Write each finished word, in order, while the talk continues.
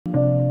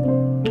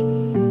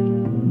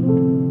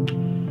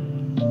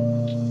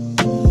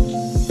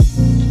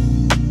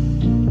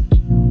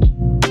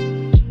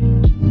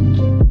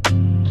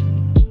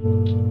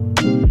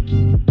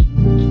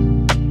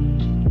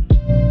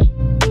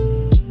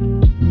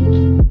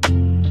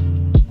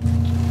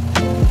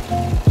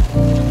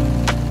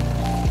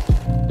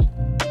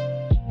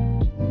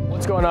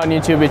on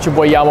YouTube? It's your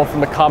boy Yamo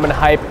from the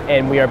CommonHype,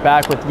 and we are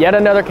back with yet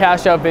another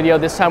cash out video.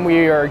 This time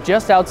we are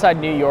just outside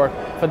New York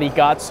for the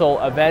Got Soul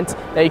event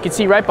that you can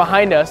see right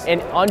behind us.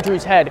 And on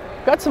Drew's head,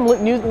 got some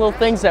new little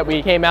things that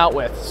we came out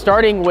with,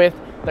 starting with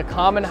the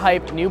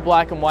CommonHype new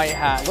black and white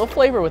hat. A little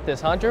flavor with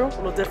this, huh, Drew? A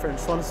little different.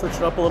 Just want to switch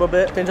it up a little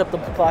bit. Change up the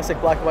classic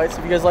black and white. See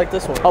if you guys like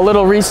this one. A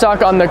little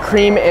restock on the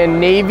cream and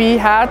navy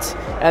hat.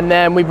 And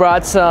then we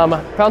brought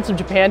found some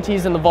Japan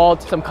tees in the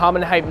vault, some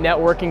CommonHype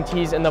networking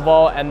tees in the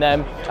vault, and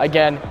then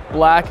again,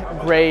 black,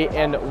 gray,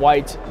 and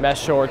white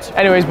mesh shorts.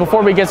 Anyways,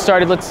 before we get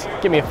started, let's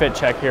give me a fit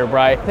check here, Bri.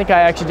 I think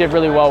I actually did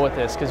really well with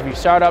this because we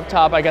start up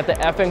top. I got the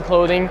FN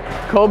clothing,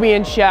 Kobe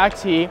and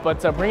Shaq tee,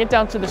 but bring it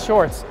down to the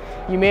shorts.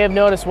 You may have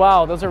noticed,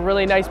 wow, those are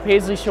really nice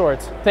paisley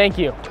shorts. Thank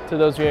you to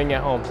those viewing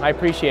at home. I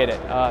appreciate it.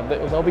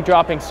 They'll be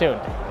dropping soon.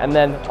 And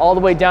then all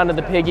the way down to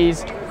the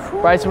piggies.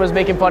 Bryson was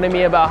making fun of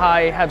me about how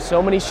I have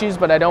so many shoes,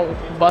 but I don't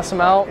bust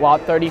them out.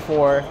 Lot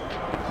 34,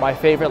 my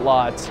favorite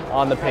lots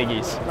on the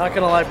piggies. Not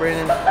gonna lie,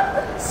 Brandon,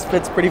 this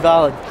fit's pretty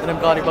valid, and I'm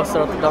glad he busted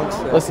out the dunks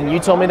today. Listen, you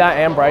told me that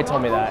and Bry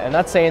told me that, and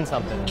that's saying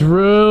something.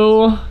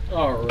 Drew,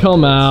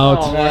 come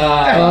out.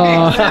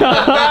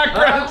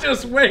 Background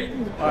just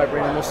waiting. All right,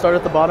 Brandon, we'll start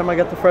at the bottom. I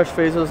got the fresh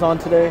phasers on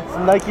today.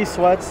 Some Nike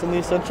sweats and the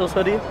Essentials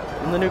hoodie,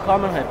 and the new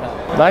CommonHype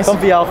hat. Nice.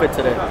 Comfy outfit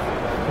today.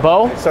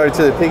 Bo? Started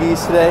to the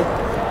piggies today.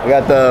 We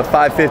got the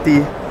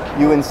 550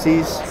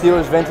 UNCs,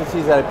 Steelers vintage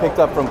tees that I picked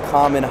up from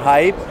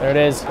CommonHype. There it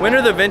is. When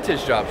are the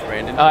vintage drops,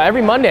 Brandon?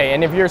 Every Monday,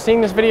 and if you're seeing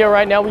this video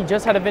right now, we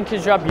just had a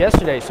vintage drop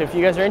yesterday. So if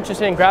you guys are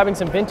interested in grabbing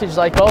some vintage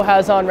like Bo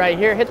has on right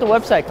here, hit the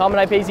website,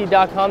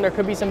 commonhypeaz.com. There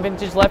could be some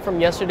vintage left from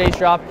yesterday's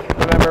drop.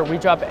 Remember, we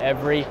drop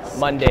every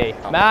Monday.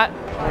 Matt?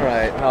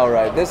 All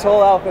right. This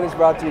whole outfit is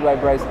brought to you by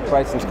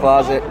Bryson's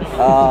Closet.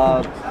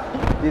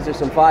 These are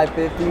some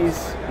 550s.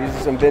 These are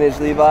some vintage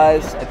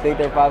Levi's. I think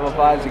they're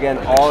 505s. Again,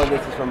 all of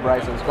this is from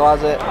Bryson's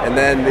Closet. And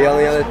then the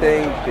only other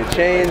thing, the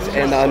chains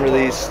and the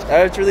unreleased.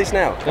 It's released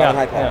now.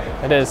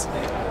 Yeah, it is.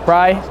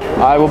 Bry?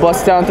 I will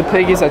bust down to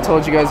piggies. I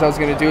told you guys I was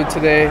going to do it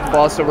today.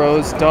 Balsa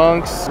Rose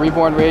dunks,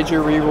 Reborn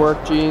Rager,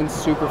 rework jeans,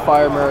 Super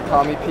Fire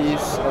Murakami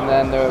piece, and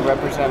then the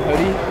Represent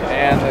hoodie.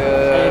 And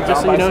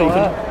just so you know,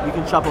 you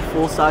can shop a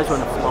full size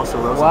one of Balsa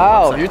Rose.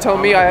 Wow, you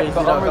told me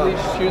the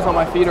unreleased shoes on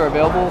my feet are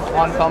available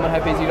on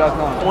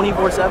CommonHypeaz.com.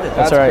 24/7.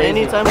 That's right.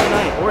 Anytime of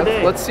night or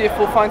day. Let's see if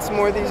we'll find some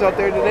more of these out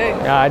there today.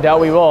 Yeah, I doubt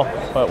we will,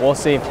 but we'll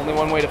see. Only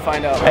one way to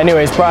find out.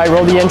 Anyways, Bry,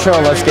 roll the intro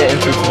and let's get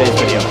into today's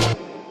video.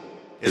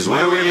 Is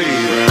when we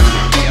leave.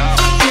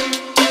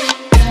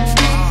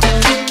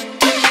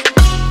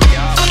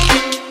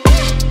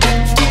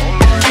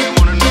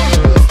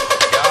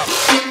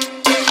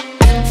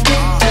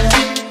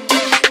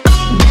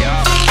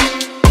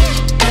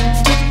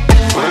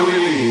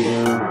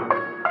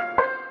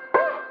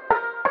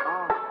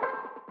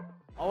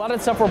 A lot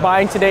of stuff we're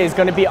buying today is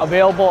going to be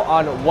available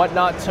on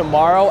Whatnot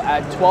tomorrow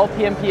at 12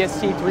 p.m.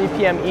 PST, 3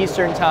 p.m.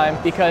 Eastern time,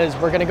 because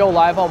we're going to go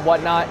live on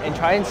Whatnot and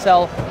try and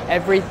sell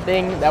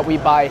everything that we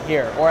buy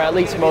here, or at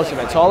least most of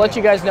it. So I'll let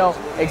you guys know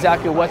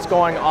exactly what's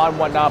going on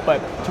Whatnot,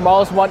 but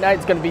tomorrow's Whatnot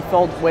is going to be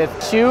filled with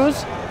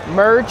shoes,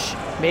 merch,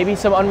 maybe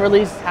some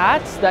unreleased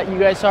hats that you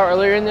guys saw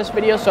earlier in this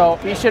video. So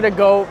be sure to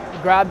go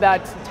grab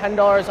that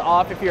 $10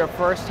 off if you're a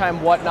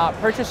first-time Whatnot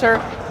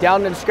purchaser down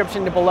in the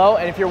description below.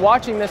 And if you're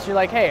watching this, you're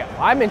like, hey,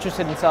 I'm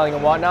interested in selling a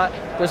Whatnot,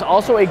 there's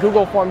also a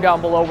Google form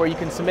down below where you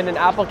can submit an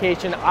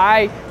application.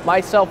 I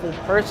myself will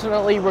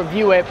personally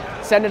review it,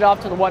 send it off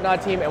to the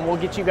Whatnot team, and we'll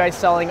get you guys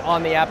selling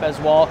on the app as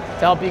well to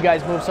help you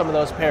guys move some of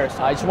those pairs.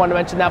 I just wanted to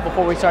mention that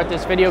before we start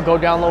this video. Go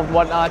download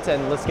Whatnot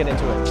and let's get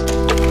into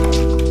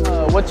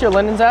it. What's your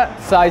linens at?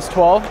 Size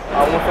 12?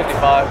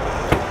 155.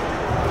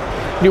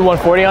 Do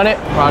 140 on it?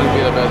 Probably be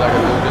the best I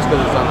can do just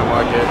because it's on the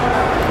market.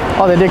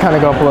 Oh, they did kind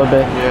of go up a little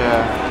bit.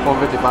 Yeah,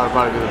 155 would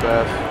probably be the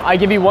best. I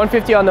give you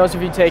 150 on those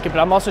if you take it, but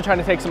I'm also trying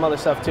to take some other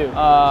stuff too.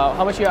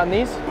 How much you got on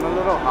these? I'm a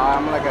little high.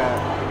 I'm like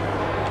a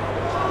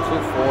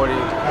 240.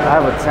 I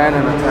have a 10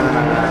 and a 10 and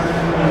a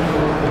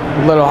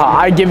half. A little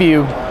high. I give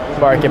you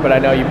market, but I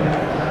know you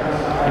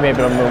may be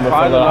able to move it for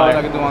a little higher.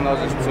 I could do on those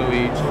is 2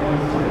 each.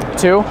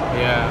 2?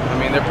 Yeah, I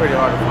mean they're pretty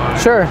hard to find.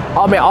 Sure.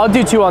 I'll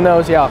do 2 on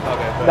those. Yeah.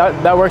 Okay.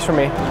 That works for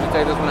me. Would you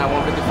take this one at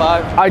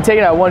 155? I'd take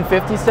it at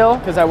 150 still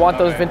because I want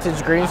those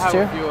vintage greens I have too.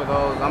 a few of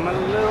those. I'm a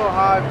little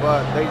high,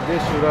 but they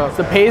did shoot up.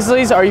 The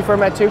paisleys, are you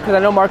firm at 2? Because I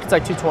know market's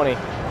like 220.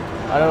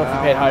 I don't know if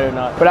you paid higher or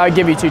not, but I'd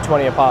give you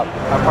 220 a pop.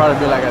 I'd probably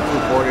be like at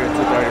 240 or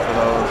 230 for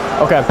those.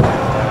 Okay.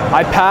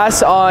 I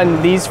pass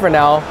on these for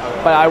now,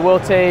 but I will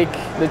take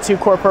the 2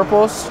 core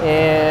purples,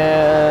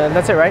 and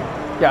that's it, right?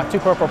 Yeah, 2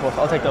 core purples.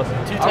 I'll take those.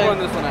 I'll run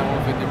this one at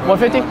 150.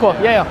 150? Cool.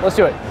 Yeah, let's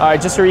do it. All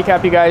right, just to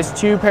recap, you guys,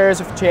 2 pairs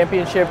of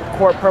championship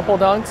court purple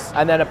dunks,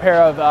 and then a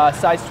pair of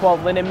size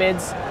 12 linen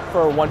mids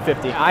for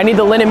 150. I need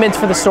the linen mids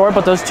for the store,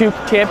 but those 2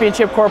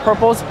 championship court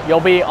purples,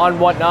 you'll be on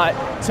Whatnot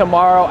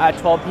tomorrow at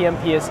 12 p.m.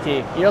 PST.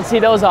 You don't see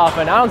those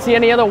often. I don't see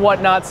any other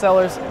Whatnot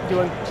sellers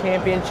doing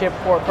championship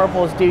court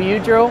purples. Do you,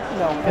 Drew?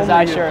 No. Because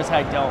I sure as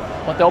heck don't.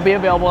 But they'll be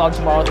available on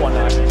tomorrow's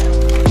Whatnot.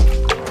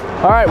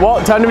 All right,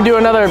 well, time to do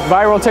another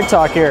viral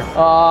TikTok here.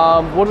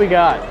 What do we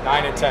got?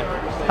 9 and 10.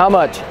 How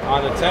much?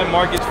 On the 10,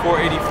 market's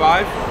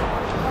 485.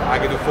 I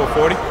could do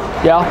 440.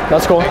 Yeah,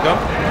 that's cool. There you go.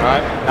 All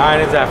right.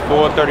 9 is at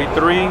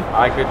 433.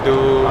 I could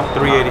do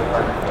 380.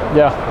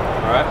 Yeah.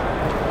 All right.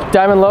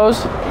 Diamond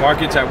lows?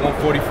 Market's at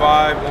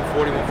 145,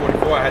 140,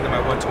 144. I had them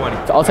at 120.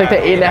 I'll take the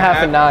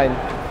 8.5 and 9.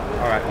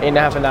 All right.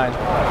 8.5 and 9.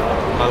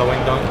 Halloween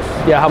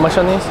dunks. Yeah, how much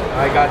on these?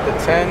 I got the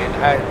 10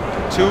 at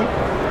 2,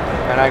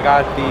 and I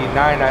got the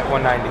 9 at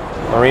 190.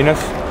 Marinas,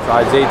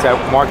 size 8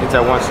 at market's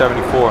at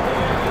 174.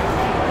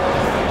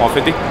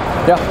 150?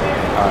 Yeah.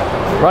 All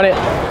right. Run it.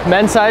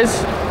 Men's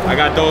size? I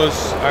got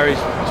those, I already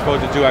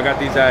supposed to do. I got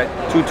these at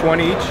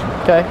 220 each.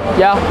 Okay.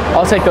 Yeah,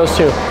 I'll take those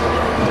two.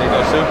 Take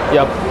those two?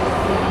 Yep.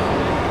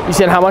 You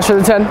said how much for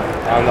the 10?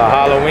 On the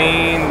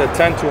Halloween, the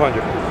 10,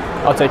 200.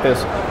 I'll take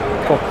this.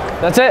 Cool.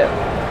 That's it.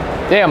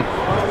 Damn.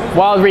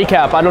 Wild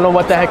recap. I don't know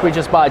what the heck we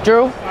just bought.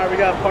 Drew? All right, we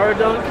got Power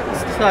Dunk,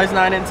 size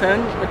 9 and 10.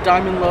 A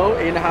Diamond Low,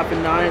 8.5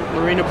 and 9.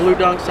 Marina Blue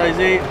Dunk, size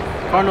 8.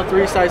 Cardinal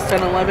 3, size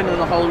 10, 11. And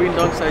the Halloween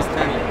Dunk, size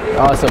 10.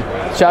 Awesome.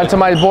 Shout out to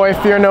my boy,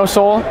 Fear No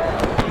Soul.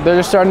 They're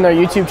just starting their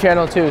YouTube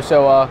channel too,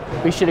 so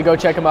be sure to go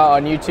check them out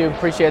on YouTube.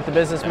 Appreciate the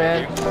business,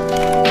 man.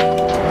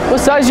 What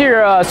size are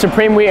your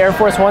Supreme Wheat Air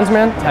Force Ones,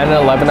 man? 10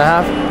 and 11.5.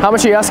 How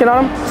much are you asking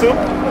on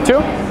them? 2? 2?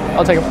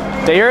 I'll take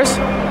them. They yours?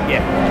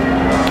 Yeah.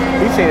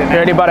 Appreciate it. You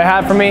already bought a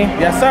hat for me?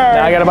 Yes, sir.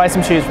 Now I gotta buy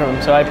some shoes from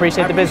him, so I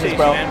appreciate the business,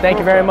 bro. Thank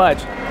you very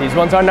much. These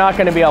ones are not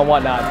gonna be on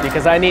Whatnot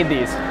because I need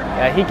these.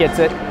 Yeah, he gets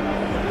it.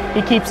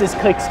 He keeps his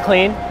clicks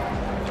clean.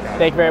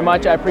 Thank you very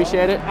much. I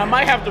appreciate it. I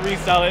might have to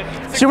resell it.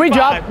 65. Should we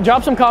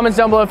drop some comments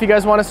down below if you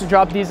guys want us to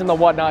drop these in the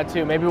Whatnot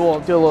too? Maybe we'll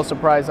do a little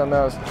surprise on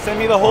those. Send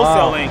me the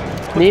wholesale link.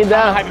 Need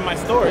that. Hype in my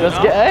store. Let's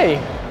get. Hey,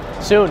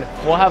 soon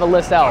we'll have a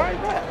list out. All right,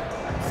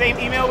 bet. Same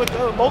email with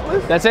both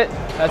lists. That's it.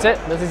 That's it.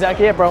 That's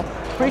exactly it, bro.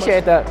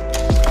 Appreciate that.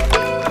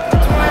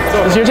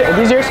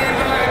 These yours?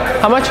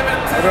 How much?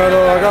 I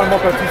got them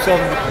up at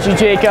 270. Did you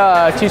take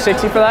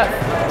 260 for that?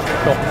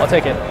 Cool, I'll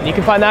take it. You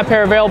can find that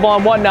pair available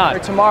on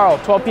Whatnot tomorrow,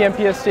 12 p.m.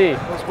 PST.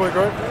 That's quick,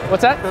 right?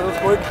 What's that? Yeah,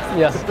 that's quick.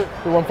 Yes. The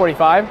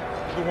 145? The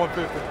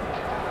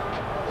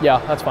 150.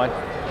 Yeah, that's fine.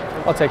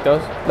 I'll take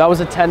those. That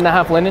was a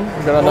 10.5 linen.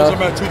 We're good on Those those.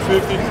 I'm at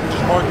 250,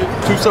 just market.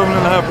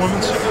 27.5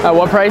 women's. At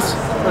what price?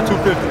 At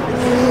 250.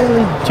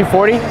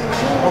 240?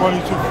 How about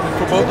you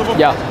for both of them?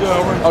 Yeah. Yeah,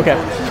 I'll run you Okay.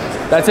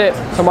 That's it.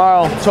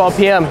 Tomorrow, 12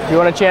 p.m. You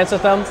want a chance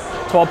at them?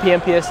 12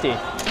 p.m. PST.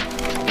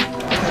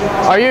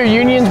 Are your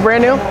unions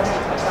brand new?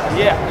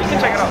 Yeah, you can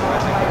check it out.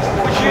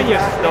 Which union?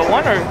 The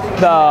one or?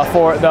 Yeah,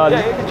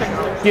 you can check it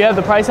out. Do you have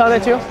the price on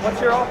it too? What's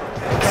your all?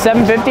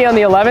 750 on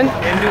the 11?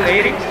 And do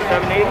 80,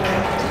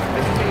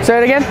 780. Say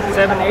it again?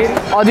 780.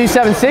 I'll do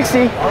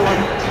 760.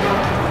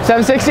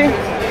 760?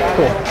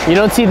 Cool. You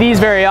don't see these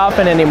very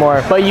often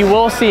anymore, but you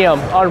will see them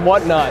on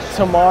Whatnot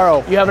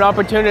tomorrow. You have an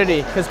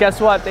opportunity, because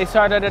guess what? They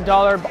start at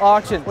 $1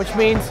 auction, which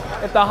means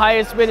if the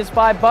highest bid is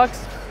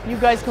 $5, you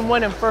guys can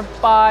win them for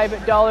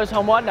 $5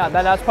 on Whatnot.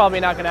 That's probably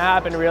not gonna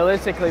happen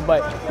realistically,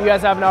 but you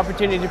guys have an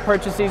opportunity to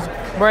purchase these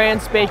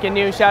brand spanking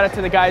new. Shout out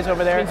to the guys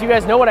over there. You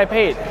guys know what I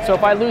paid, so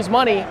if I lose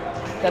money,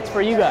 that's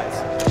for you guys.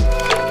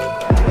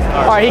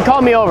 All right, he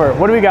called me over.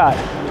 What do we got?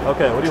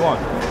 Okay, what do you want?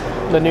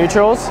 The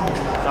neutrals,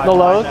 the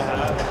lows.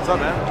 What's up,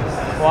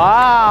 man?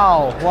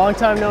 Wow, long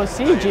time no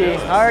see, G.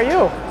 How are you?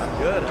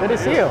 I'm good. Good to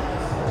see you.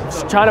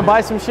 Just trying to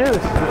buy some shoes.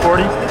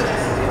 240?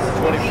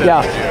 Yeah,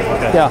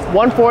 Okay. yeah.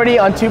 140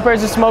 on 2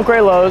 pairs of smoke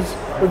gray lows.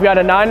 We've got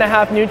a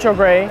 9.5 neutral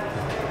gray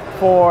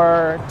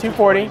for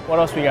 240. What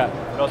else we got?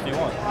 What else do you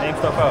want? Name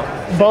stuff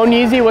out. Bone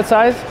Yeezy, what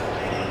size?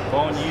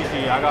 Bone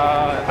Yeezy, I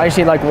got... I just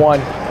need like one,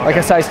 like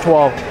a size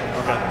 12. Okay.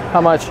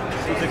 How much?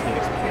 260.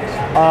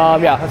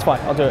 Yeah, that's fine.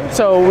 I'll do it.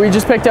 So we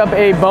just picked up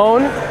a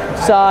Bone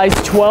size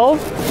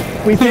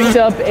 12. We picked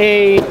up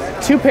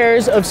 2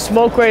 pairs of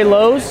smoke gray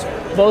lows,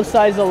 both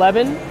size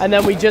 11, and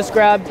then we just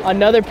grabbed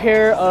another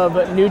pair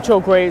of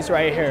neutral grays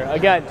right here.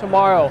 Again,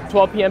 tomorrow,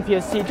 12 p.m.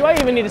 PST. Do I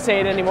even need to say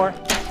it anymore?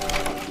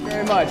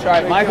 Very much. All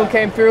right, Michael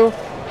came through,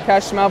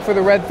 cashed them out for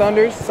the Red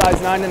Thunders, size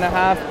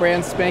 9.5,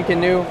 brand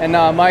spanking new. And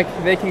Mike,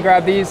 they can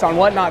grab these on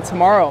Whatnot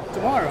tomorrow.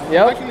 Tomorrow?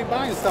 Yep. I'm actually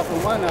buying stuff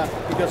on Whatnot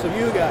because of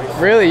you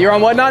guys. Really? You're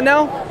on Whatnot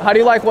now? How do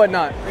you like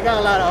Whatnot? They got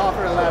a lot of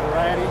offer, a lot of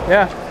variety.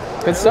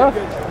 Yeah, good stuff.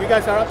 You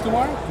guys are up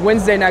tomorrow?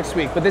 Wednesday next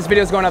week, but this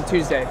video is going up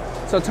Tuesday.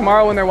 So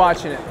tomorrow when they're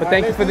watching it. But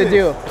thank you for the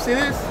deal. See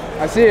this?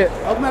 I see it.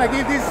 I'm gonna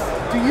give this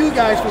to you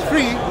guys for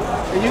free,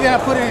 and you're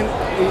gonna put it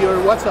in your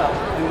WhatsApp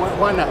and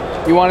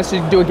Whatnot. You want us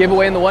to do a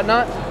giveaway in the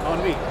Whatnot?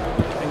 On me.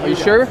 Are you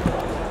sure?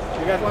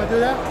 You guys want to do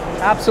that?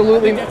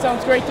 Absolutely. That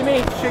sounds great to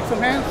me. Shake some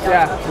hands.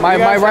 Yeah, my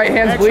right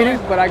hand's bleeding,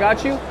 but I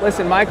got you.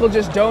 Listen, Michael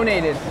just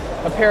donated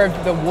a pair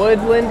of the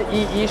Woodland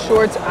EE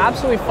shorts.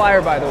 Absolutely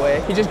fire, by the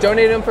way. He just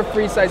donated them for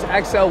free, size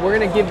XL. We're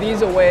gonna give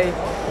these away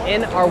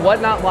in our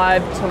Whatnot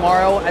Live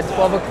tomorrow at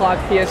 12 o'clock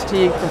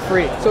PST for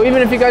free. So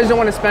even if you guys don't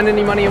want to spend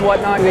any money in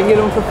Whatnot, you can get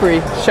them for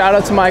free. Shout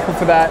out to Michael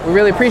for that. We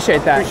really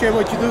appreciate that. Appreciate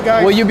what you do,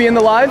 guys. Will you be in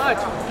the live?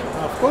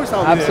 Of course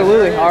I'll be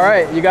Absolutely. there. All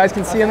right, you guys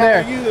can see him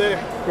there. You there.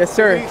 Yes,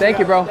 sir. Thank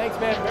you, bro. Thanks,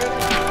 man.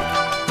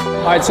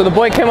 All right, so the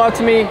boy came up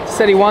to me,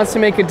 said he wants to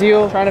make a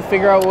deal, trying to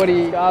figure out what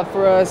he got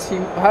for us. He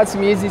had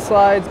some easy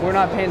slides. We're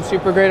not paying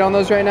super great on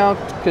those right now,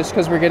 just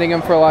because we're getting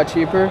them for a lot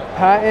cheaper.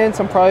 Patents,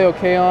 I'm probably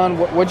okay on.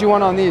 What'd you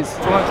want on these?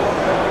 200.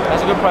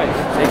 That's a good price.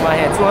 Shake my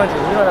hand. 200. You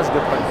know that's a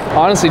good price.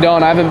 Honestly,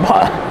 don't. I haven't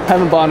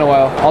bought in a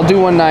while. I'll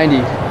do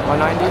 190.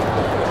 190.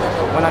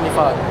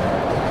 195.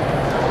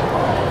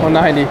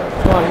 190.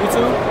 It's going on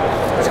YouTube?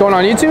 It's going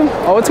on YouTube?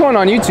 Oh, it's going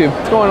on YouTube.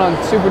 It's going on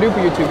super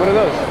duper YouTube. What are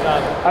those?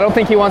 I don't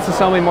think he wants to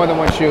sell me more than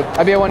one shoe.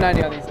 I'd be at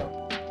 190 on these though.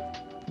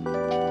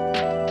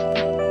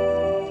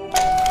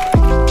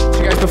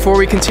 So guys, before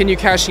we continue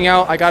cashing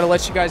out, I gotta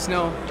let you guys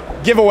know.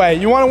 Giveaway.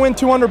 You want to win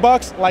 200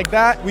 bucks like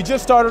that? We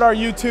just started our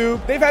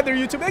YouTube. They've had their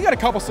YouTube. They got a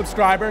couple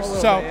subscribers.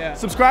 So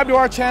subscribe to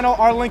our channel.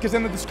 Our link is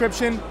in the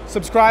description.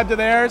 Subscribe to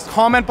theirs.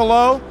 Comment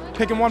below.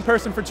 Picking one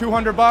person for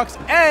 200 bucks.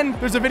 And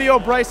there's a video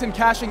of Bryson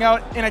cashing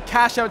out in a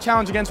cash out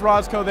challenge against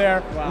Roscoe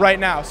there right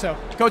now. So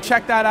go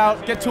check that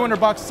out. Get 200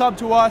 bucks. Sub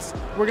to us.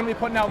 We're going to be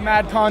putting out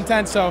mad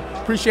content. So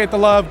appreciate the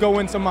love. Go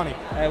win some money.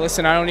 Hey,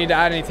 listen, I don't need to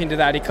add anything to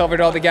that. He covered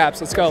all the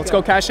gaps. Let's go. Let's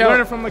go cash out. Learn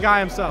it from the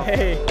guy himself.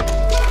 Hey.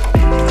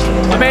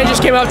 My man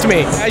just came up to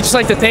me. I'd just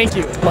like to thank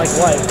you. Like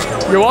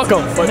what? You're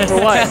welcome, but for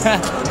what?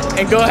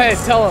 And go ahead,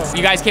 tell him.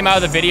 You guys came out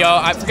of the video,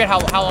 I forget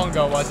how long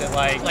ago was it,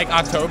 like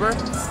October?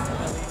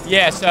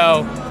 Yeah,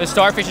 so the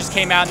Starfishers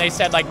came out and they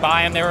said like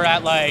buy them. They were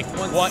at like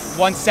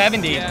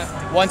 170,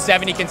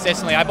 170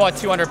 consistently. I bought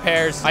 200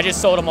 pairs. I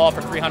just sold them all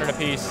for 300 a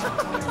piece.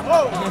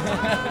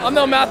 I'm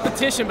no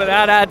mathematician, but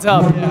that adds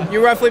up.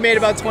 You roughly made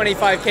about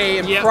 25K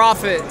in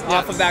profit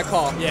off of that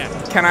call. Yeah.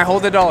 Can I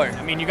hold $1?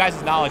 I mean, you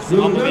guys' knowledge is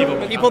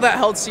unbelievable. People that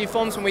held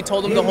Seafoams when we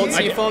told them to hold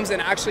Seafoams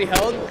and actually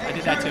held. I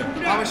did that too.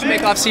 How much did you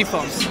make off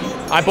Seafoams?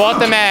 I bought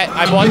them at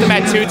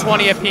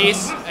 220 a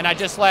piece, and I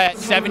just let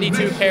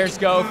 72 pairs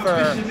go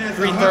for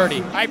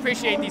 330. I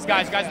appreciate these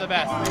guys. You guys are the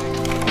best.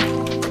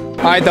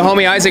 All right, the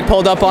homie Isaac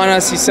pulled up on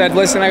us. He said,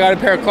 listen, I got a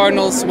pair of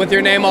Cardinals with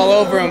your name all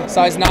over them.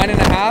 Size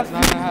 9.5.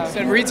 9.5.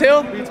 Said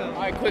retail? Retail.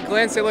 All right, quick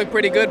glance. They look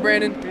pretty good,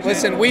 Brandon.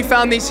 Listen, we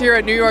found these here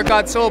at New York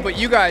Got Sold, but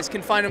you guys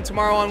can find them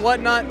tomorrow on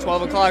Whatnot,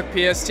 12 o'clock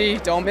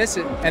PST. Don't miss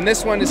it. And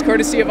this one is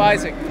courtesy of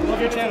Isaac. Love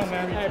your channel,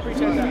 man. I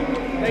appreciate that.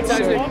 Thanks,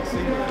 Isaac.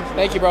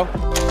 Thank you, bro.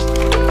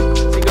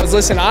 He goes,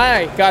 listen,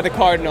 I got a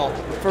Cardinal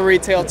for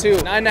retail too.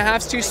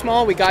 9.5's too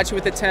small. We got you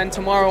with the 10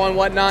 tomorrow on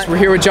Whatnot. We're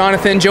here with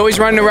Jonathan. Joey's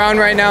running around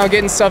right now,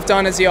 getting stuff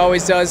done as he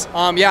always does.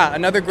 Yeah,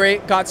 another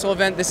great Got Sold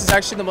event. This is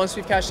actually the most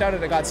we've cashed out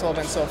at a Got Sold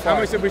event so far. How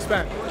much did we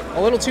spend?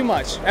 A little too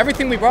much.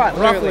 Everything we brought.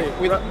 Roughly.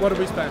 What did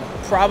we spend?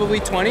 Probably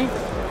 20.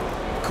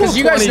 Because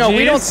you guys know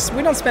we don't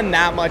spend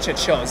that much at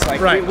shows.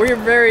 Like we're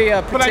very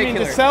particular. But I mean,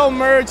 to sell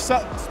merch,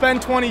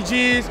 spend 20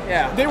 G's.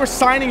 Yeah. They were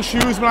signing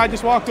shoes when I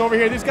just walked over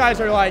here. These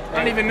guys are like, I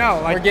don't even know.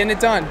 Like, we're getting it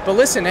done. But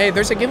listen, hey,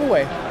 there's a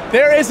giveaway.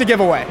 There is a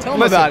giveaway. Tell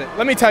them about it.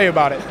 Let me tell you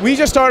about it. We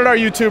just started our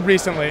YouTube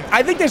recently.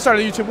 I think they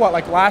started YouTube, what,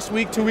 like last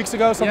week, 2 weeks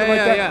ago, something like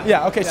that?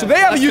 Yeah, okay. So they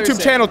have a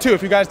YouTube channel too,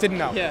 if you guys didn't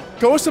know. Yeah.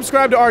 Go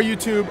subscribe to our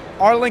YouTube.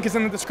 Our link is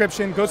in the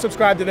description. Go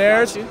subscribe to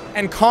theirs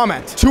and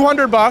comment.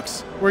 200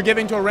 bucks. We're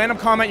giving to a random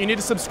comment. You need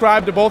to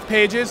subscribe to both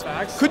pages.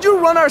 Facts. Could you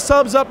run our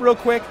subs up real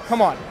quick?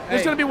 Come on.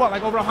 There's gonna be what,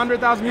 like over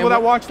 100,000 people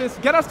that watch this?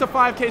 Get us to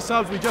 5K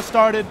subs. We just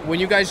started. When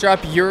you guys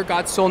drop your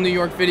Got Sold New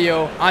York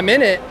video, I'm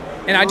in it.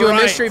 And I do a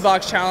mystery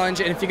box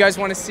challenge, and if you guys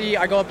want to see,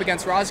 I go up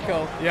against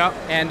Roscoe. Yeah.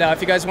 And if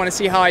you guys want to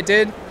see how I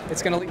did,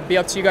 it's going to be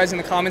up to you guys in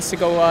the comments to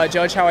go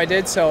judge how I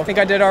did. So I think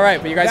I did all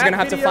right, but you guys are going to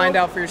have to find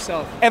out for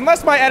yourself.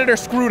 Unless my editor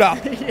screwed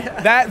up.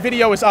 That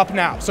video is up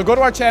now. So go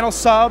to our channel,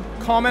 sub,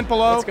 comment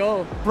below. Let's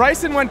go.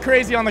 Bryson went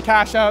crazy on the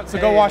cash out, so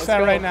go watch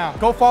that right now.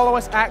 Go follow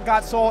us at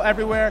Got Soul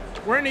everywhere.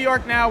 We're in New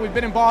York now. We've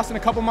been in Boston a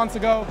couple months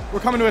ago. We're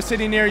coming to a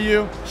city near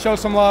you. Show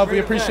some love. We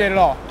appreciate it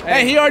all.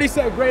 Hey, he already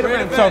said great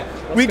event. So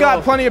we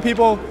got plenty of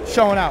people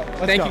showing out.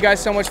 Thank you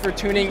guys so much for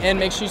tuning in.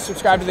 Make sure you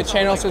subscribe to the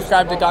channel,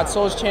 subscribe to Got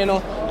Soul's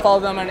channel,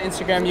 follow them on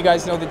Instagram. You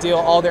guys know the deal.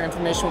 All their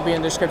information will be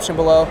in the description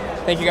below.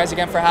 Thank you guys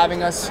again for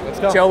having us.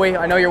 Joey,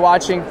 I know you're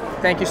watching.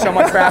 Thank you so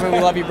much for having me.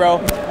 We love you, bro.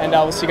 And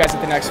we'll see you guys at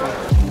the next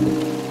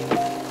one.